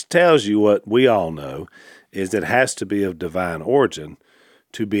 Which tells you what we all know, is it has to be of divine origin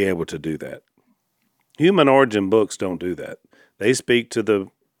to be able to do that. Human origin books don't do that. They speak to the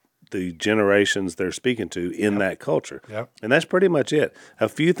generations they're speaking to in that culture. Yep. And that's pretty much it. A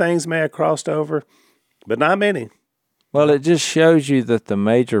few things may have crossed over, but not many. Well, it just shows you that the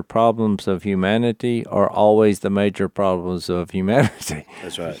major problems of humanity are always the major problems of humanity.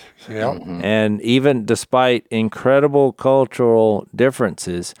 That's right. Yeah. Mm-hmm. And even despite incredible cultural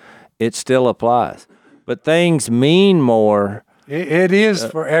differences, it still applies. But things mean more. It is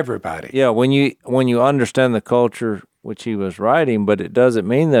for everybody. Yeah, when you understand the culture which he was writing, but it doesn't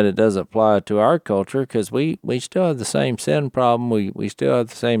mean that it doesn't apply to our culture, because we still have the same sin problem. We still have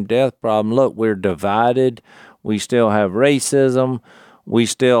the same death problem. Look, we're divided. We still have racism. We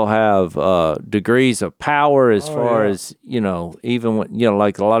still have degrees of power as far as, even when,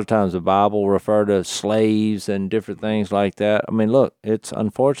 like a lot of times the Bible refer to slaves and different things like that. I mean, look, it's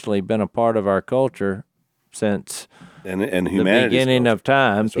unfortunately been a part of our culture since and the beginning of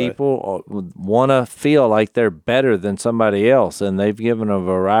time. That's people want to feel like they're better than somebody else, and they've given a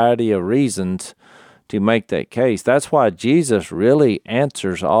variety of reasons to make that case. That's why Jesus really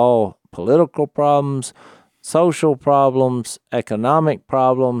answers all political problems, social problems, economic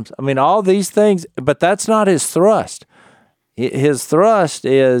problems. I mean, all these things, but that's not his thrust. His thrust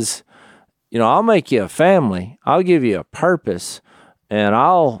is, I'll make you a family, I'll give you a purpose, and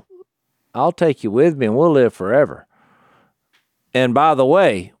I'll take you with me, and we'll live forever. And by the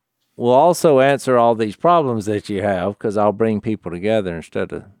way, we'll also answer all these problems that you have, because I'll bring people together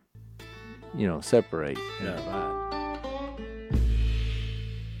instead of, separate and divide.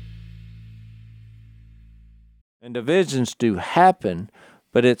 And divisions do happen,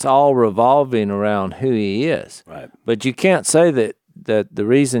 but it's all revolving around who he is. Right. But you can't say that the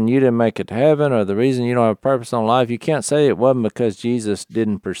reason you didn't make it to heaven, or the reason you don't have purpose on life, you can't say it wasn't because Jesus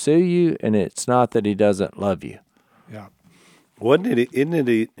didn't pursue you, and it's not that he doesn't love you. Yeah. Isn't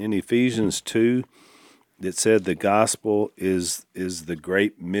it in Ephesians 2 that said the gospel is the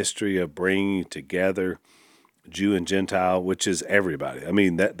great mystery of bringing together Jew and Gentile, which is everybody? I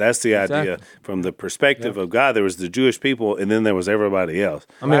mean, that's the idea from the perspective of God. There was the Jewish people, and then there was everybody else.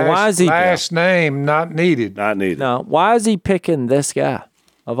 I mean, why is he last name not needed? Not needed. No, why is he picking this guy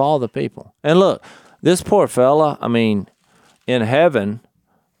of all the people? And look, this poor fella, I mean, in heaven,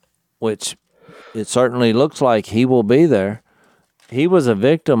 which it certainly looks like he will be there, he was a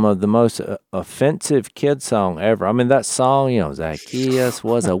victim of the most offensive kid song ever. I mean, that song, Zacchaeus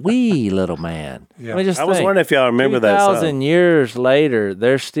was a wee little man. Yeah. I mean, I was wondering if y'all remember that song. 2,000 years later,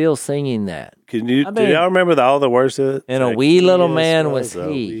 they're still singing that. Do y'all remember all the words of it? And a wee little man was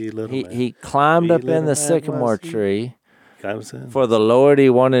he. He climbed up in the sycamore tree for the Lord he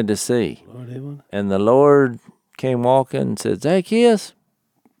wanted to see. And the Lord came walking and said, Zacchaeus,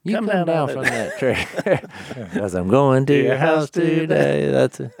 you come down from that tree. Because I'm going to your house today.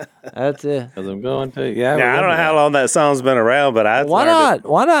 That's it. Because I'm going to. Yeah, I don't know how long that song's been around, but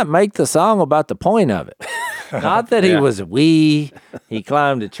why not make the song about the point of it? Not that he was wee, he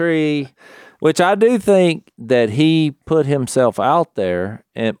climbed a tree, which I do think that he put himself out there.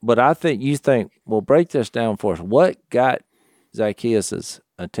 But I think you think, well, break this down for us. What got Zacchaeus'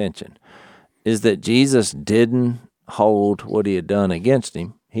 attention is that Jesus didn't hold what he had done against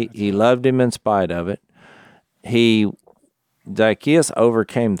him. He loved him in spite of it. Zacchaeus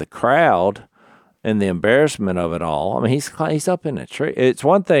overcame the crowd and the embarrassment of it all. I mean, he's up in a tree. It's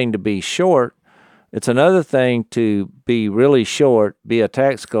one thing to be short. It's another thing to be really short, be a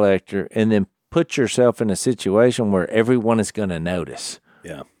tax collector, and then put yourself in a situation where everyone is going to notice.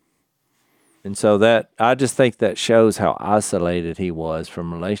 Yeah. And so I just think that shows how isolated he was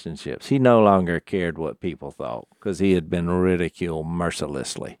from relationships. He no longer cared what people thought because he had been ridiculed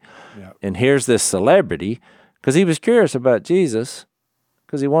mercilessly. Yeah. And here's this celebrity, because he was curious about Jesus,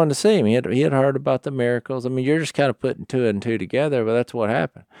 because he wanted to see him. He had heard about the miracles. I mean, you're just kind of putting two and two together, but that's what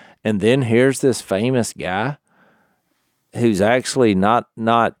happened. And then here's this famous guy who's actually not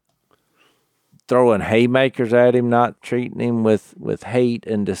throwing haymakers at him, not treating him with hate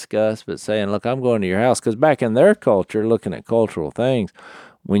and disgust, but saying, look, I'm going to your house. Because back in their culture, looking at cultural things,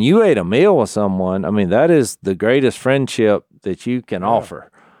 when you ate a meal with someone, I mean, that is the greatest friendship that you can offer.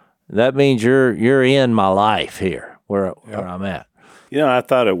 That means you're in my life here, where I'm at. I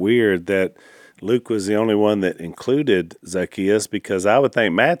thought it weird that Luke was the only one that included Zacchaeus, because I would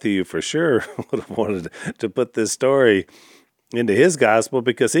think Matthew for sure would have wanted to put this story into his gospel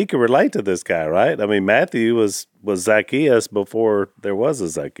because he could relate to this guy, right? I mean, Matthew was Zacchaeus before there was a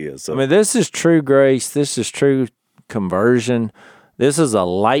Zacchaeus. So. I mean, this is true grace. This is true conversion. This is a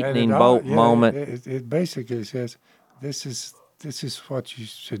lightning bolt moment. It basically says this is what you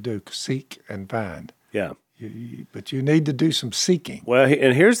should do: seek and find. Yeah. But you need to do some seeking. Well,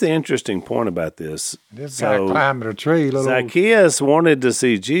 and here's the interesting point about this. This guy climbing a tree. Zacchaeus wanted to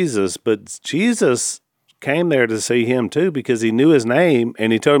see Jesus, but Jesus came there to see him too because he knew his name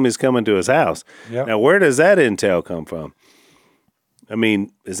and he told him he's coming to his house. Yep. Now, where does that intel come from? I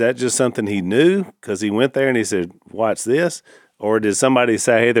mean, is that just something he knew because he went there and he said, watch this? Or did somebody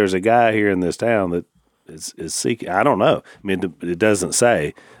say, hey, there's a guy here in this town that is seeking? I don't know. I mean, it doesn't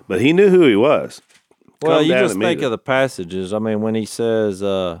say, but he knew who he was. Well, you just think of the passages. I mean, when he says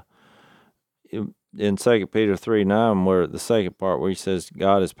in 2 Peter 3:9, where the second part where he says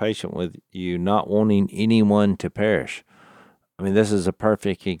God is patient with you, not wanting anyone to perish. I mean, this is a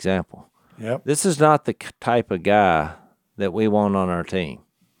perfect example. Yep. This is not the type of guy that we want on our team.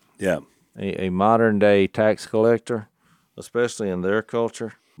 Yeah. A modern day tax collector, especially in their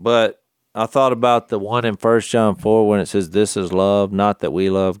culture. But I thought about the one in 1 John 4 when it says, this is love, not that we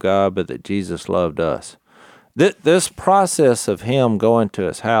love God, but that Jesus loved us. This process of him going to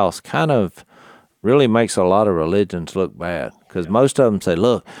his house kind of really makes a lot of religions look bad, because most of them say,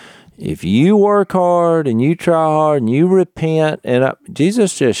 look, if you work hard and you try hard and you repent, and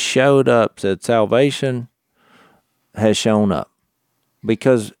Jesus just showed up, said salvation has shown up.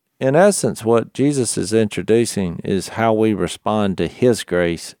 Because in essence, what Jesus is introducing is how we respond to his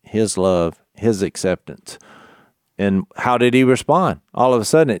grace, his love, his acceptance. And how did he respond? All of a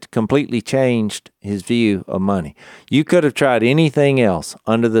sudden, it completely changed his view of money. You could have tried anything else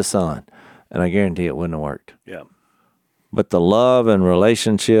under the sun, and I guarantee it wouldn't have worked. Yeah. But the love and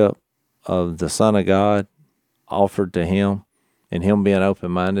relationship of the Son of God offered to him, and him being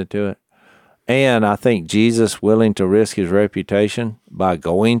open-minded to it, and I think Jesus willing to risk his reputation by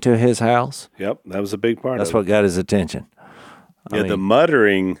going to his house. Yep, that was a big part of it. That's what got his attention. I mean, the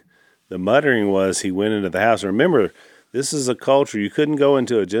muttering was he went into the house. Remember, this is a culture. You couldn't go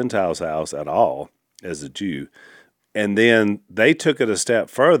into a Gentile's house at all as a Jew. And then they took it a step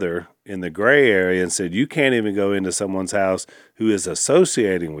further in the gray area and said, you can't even go into someone's house who is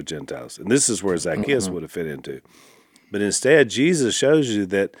associating with Gentiles. And this is where Zacchaeus would have fit into. But instead, Jesus shows you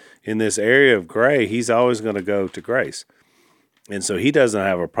that in this area of gray, he's always going to go to grace. And so he doesn't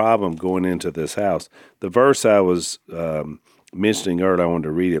have a problem going into this house. The verse I was mentioning earlier, I wanted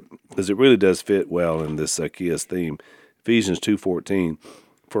to read it because it really does fit well in this Zacchaeus theme. Ephesians 2:14,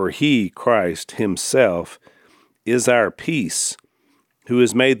 for he, Christ himself, is our peace, who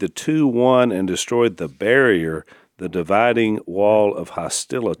has made the two one and destroyed the barrier, the dividing wall of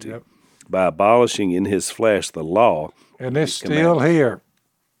hostility, by abolishing in his flesh the law. And it's still here.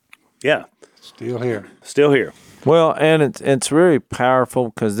 Yeah. Still here. Still here. Well, and it's very powerful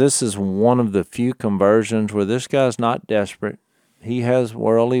because this is one of the few conversions where this guy's not desperate. He has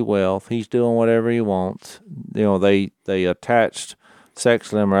worldly wealth. He's doing whatever he wants. You know, they attached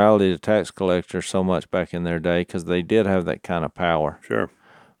sexual immorality to tax collectors so much back in their day because they did have that kind of power. Sure.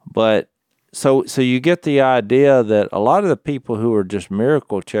 But so you get the idea that a lot of the people who were just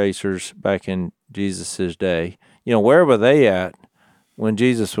miracle chasers back in Jesus' day, you know, where were they at when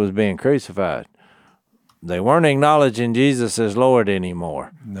Jesus was being crucified? They weren't acknowledging Jesus as Lord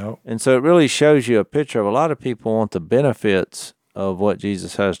anymore. No. And so it really shows you a picture of a lot of people want the benefits of what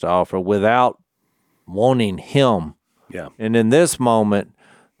Jesus has to offer without wanting him. Yeah. And in this moment,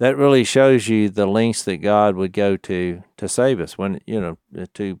 that really shows you the lengths that God would go to save us, when, you know,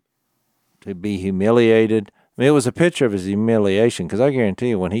 to be humiliated. I mean, it was a picture of his humiliation, because I guarantee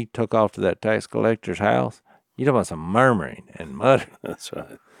you when he took off to that tax collector's house, you talk about some murmuring and muttering. That's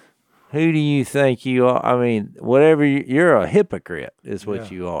right. Who do you think you are? I mean, whatever you're a hypocrite is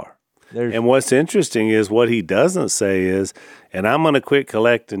what you are. And what's interesting is what he doesn't say is, and I'm going to quit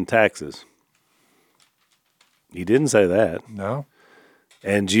collecting taxes. He didn't say that. No.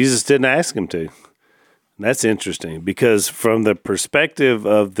 And Jesus didn't ask him to. And that's interesting, because from the perspective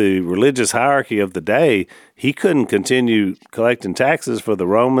of the religious hierarchy of the day, he couldn't continue collecting taxes for the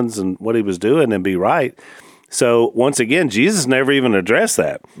Romans and what he was doing and be right. So once again, Jesus never even addressed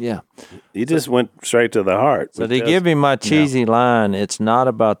that. Yeah. He just went straight to the heart. So to give him my cheesy line, it's not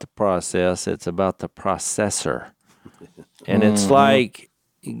about the process, it's about the processor. And it's like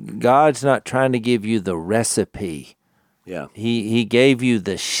God's not trying to give you the recipe. Yeah. He gave you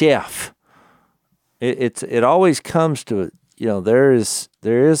the chef. It always comes to it. You know, there is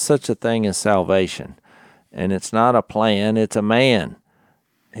such a thing as salvation. And it's not a plan, it's a man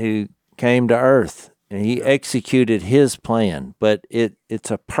who came to earth. And he executed his plan, but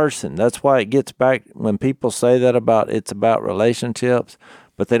it's a person. That's why it gets back when people say that it's about relationships,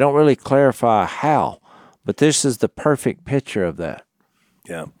 but they don't really clarify how. But this is the perfect picture of that.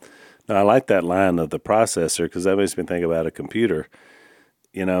 Yeah. No, I like that line of the processor, because that makes me think about a computer.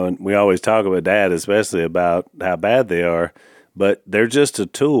 You know, and we always talk about Dad, especially about how bad they are, but they're just a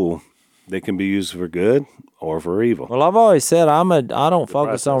tool that can be used for good or for evil. Well, I've always said I don't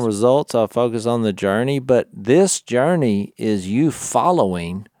focus on results. I focus on the journey. But this journey is you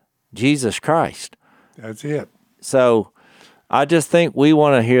following Jesus Christ. That's it. So I just think we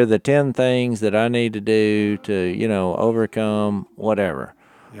want to hear the 10 things that I need to do to, you know, overcome whatever.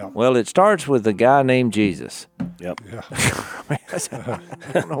 Yep. Well, it starts with a guy named Jesus. Yep. Yeah. I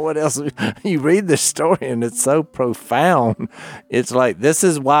don't know what else. You read this story and it's so profound. It's like, this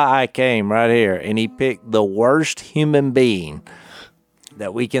is why I came right here. And he picked the worst human being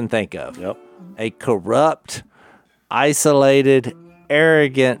that we can think of. Yep. A corrupt, isolated,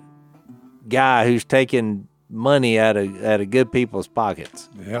 arrogant guy who's taking money out of good people's pockets.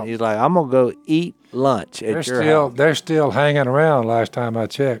 Yep. He's like, I'm going to go eat lunch at your house. They're still hanging around last time I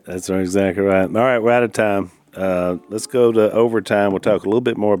checked. That's exactly right. All right, we're out of time. Let's go to overtime. We'll talk a little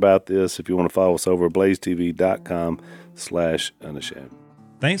bit more about this if you want to follow us over at blazetv.com/unashamed.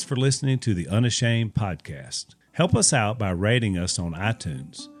 Thanks for listening to the Unashamed podcast. Help us out by rating us on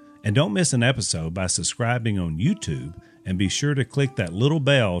iTunes. And don't miss an episode by subscribing on YouTube, and be sure to click that little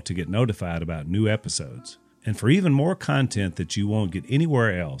bell to get notified about new episodes. And for even more content that you won't get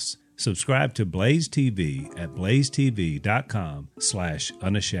anywhere else, subscribe to Blaze TV at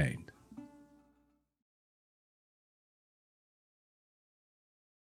blazetv.com/unashamed.